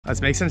Let's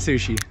make some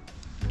sushi.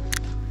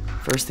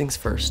 First things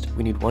first,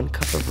 we need 1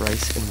 cup of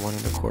rice and 1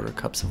 1/4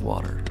 cups of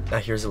water. Now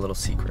here's a little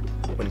secret.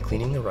 When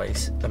cleaning the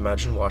rice,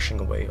 imagine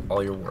washing away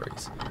all your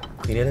worries.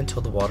 Clean it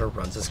until the water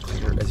runs as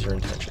clear as your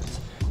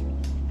intentions.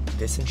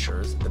 This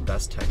ensures the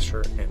best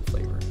texture and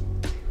flavor.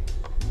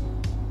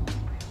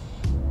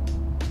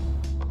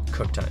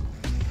 Cook time.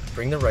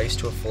 Bring the rice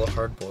to a full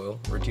hard boil,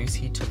 reduce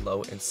heat to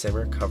low and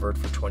simmer covered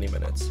for 20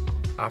 minutes.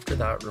 After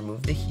that,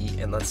 remove the heat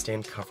and let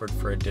stand covered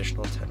for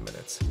additional 10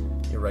 minutes.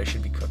 Your rice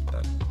should be cooked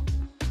then.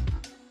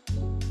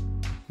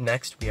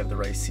 Next, we have the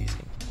rice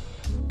seasoning.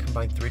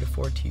 Combine 3 to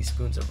 4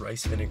 teaspoons of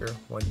rice vinegar,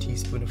 1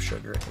 teaspoon of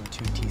sugar, and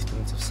 2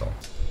 teaspoons of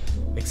salt.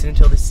 Mix it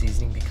until the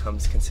seasoning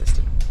becomes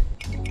consistent.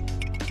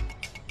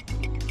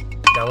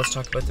 Now let's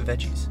talk about the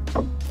veggies.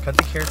 Cut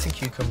the carrots and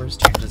cucumbers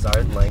to your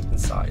desired length and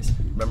size.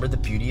 Remember, the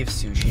beauty of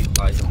sushi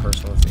lies in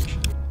personalization.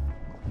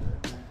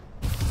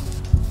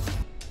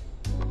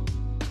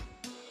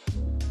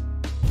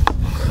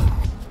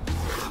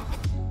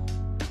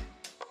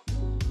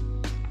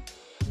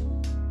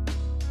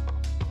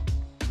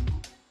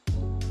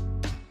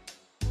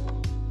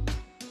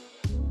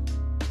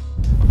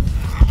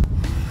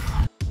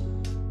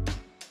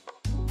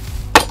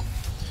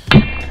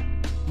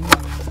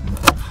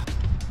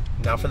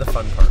 Now for the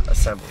fun part,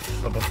 assembly.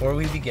 But before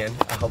we begin,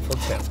 a helpful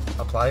tip.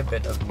 Apply a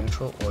bit of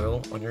neutral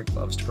oil on your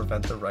gloves to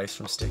prevent the rice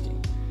from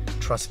sticking.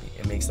 Trust me,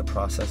 it makes the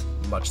process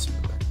much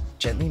smoother.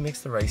 Gently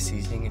mix the rice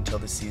seasoning until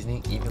the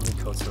seasoning evenly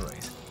coats the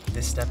rice.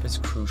 This step is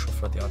crucial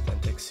for the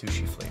authentic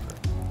sushi flavor.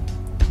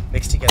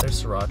 Mix together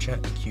sriracha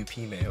and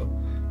QP mayo.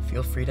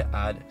 Feel free to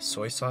add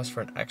soy sauce for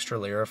an extra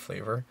layer of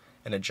flavor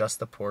and adjust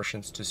the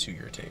portions to suit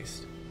your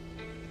taste.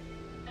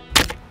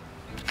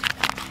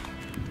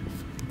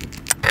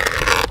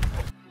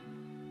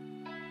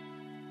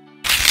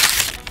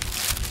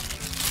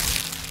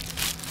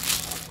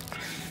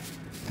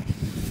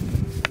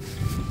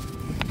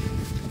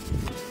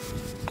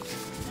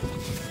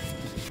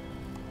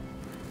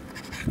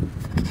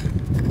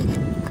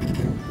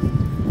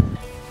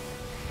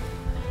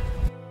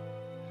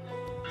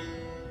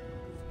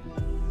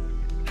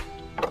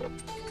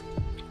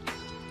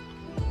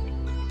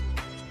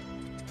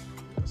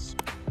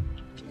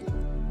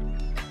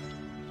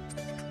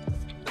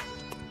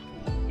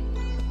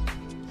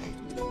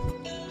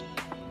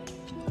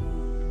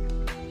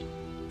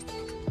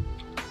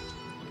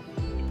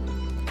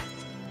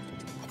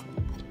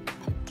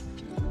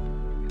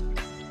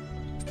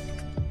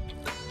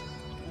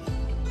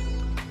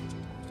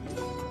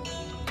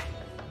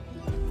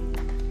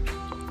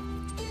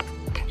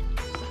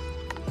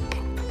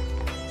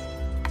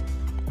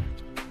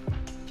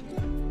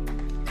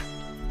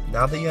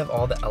 Now that you have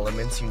all the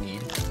elements you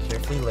need,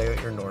 carefully lay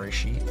out your nori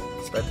sheet,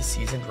 spread the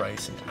seasoned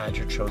rice and add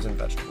your chosen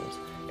vegetables,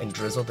 and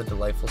drizzle the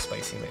delightful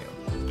spicy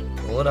mayo.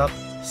 Roll it up,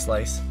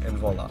 slice, and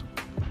voila!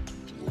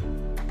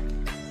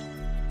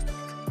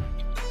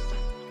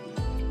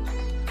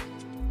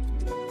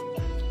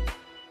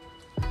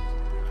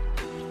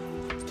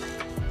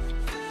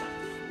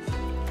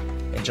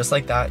 And just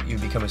like that, you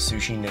become a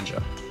sushi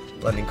ninja,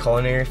 blending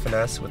culinary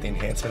finesse with the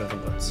enhancement of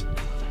the woods.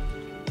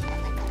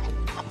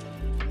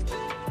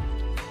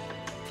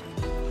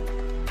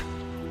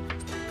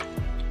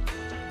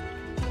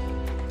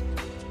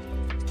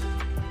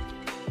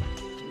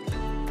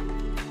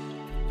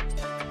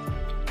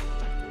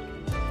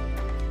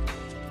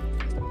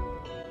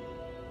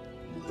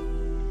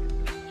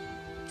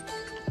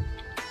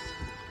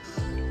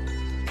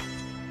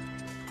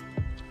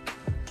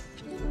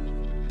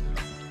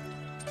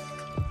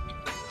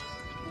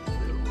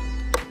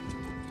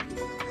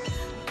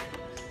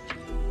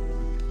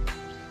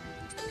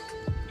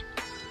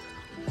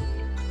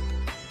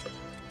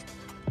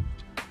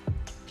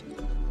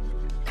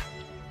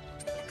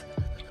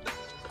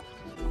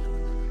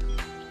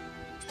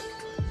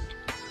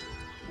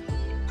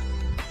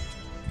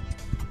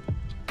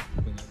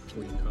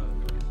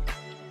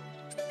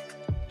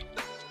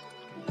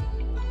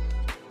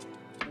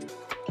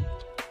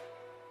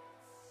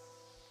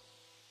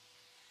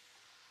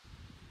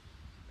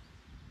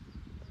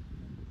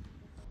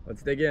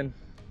 Let's dig in.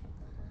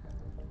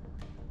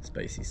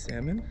 Spicy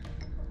salmon.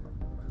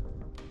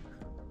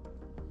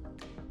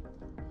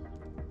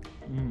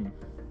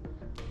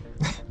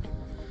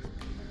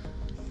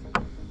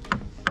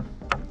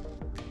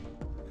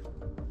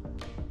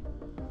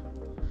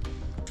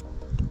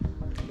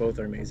 Both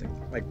are amazing.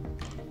 Like,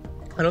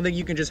 I don't think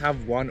you can just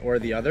have one or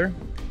the other.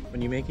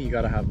 When you make it, you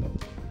gotta have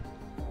both.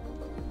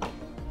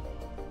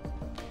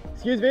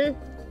 Excuse me,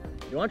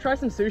 you wanna try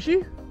some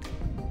sushi?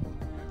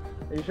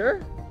 Are you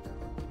sure?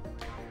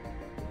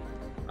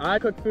 I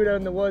cook food out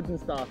in the woods and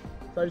stuff,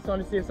 so I just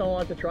wanted to see if someone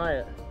wanted to try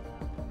it.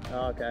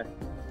 Oh, okay.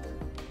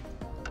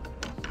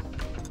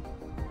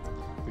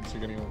 Thinks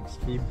you're getting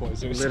food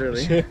poisoning.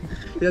 Literally.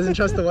 He doesn't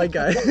trust the white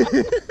guy.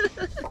 The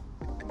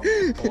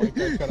white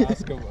guy tried to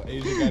ask him,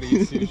 Asian guy to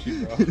eat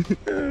sushi, bro.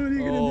 What are you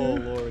gonna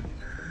do? Lord.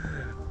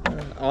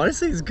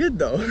 Honestly, it's good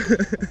though.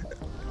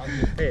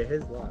 Hey,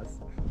 his loss.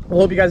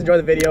 Well, hope you guys enjoyed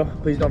the video.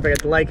 Please don't forget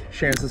to like,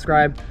 share, and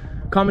subscribe.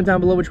 Comment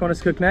down below which one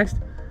is cooked next.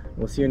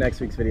 We'll see you in next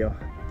week's video.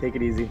 Take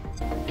it easy.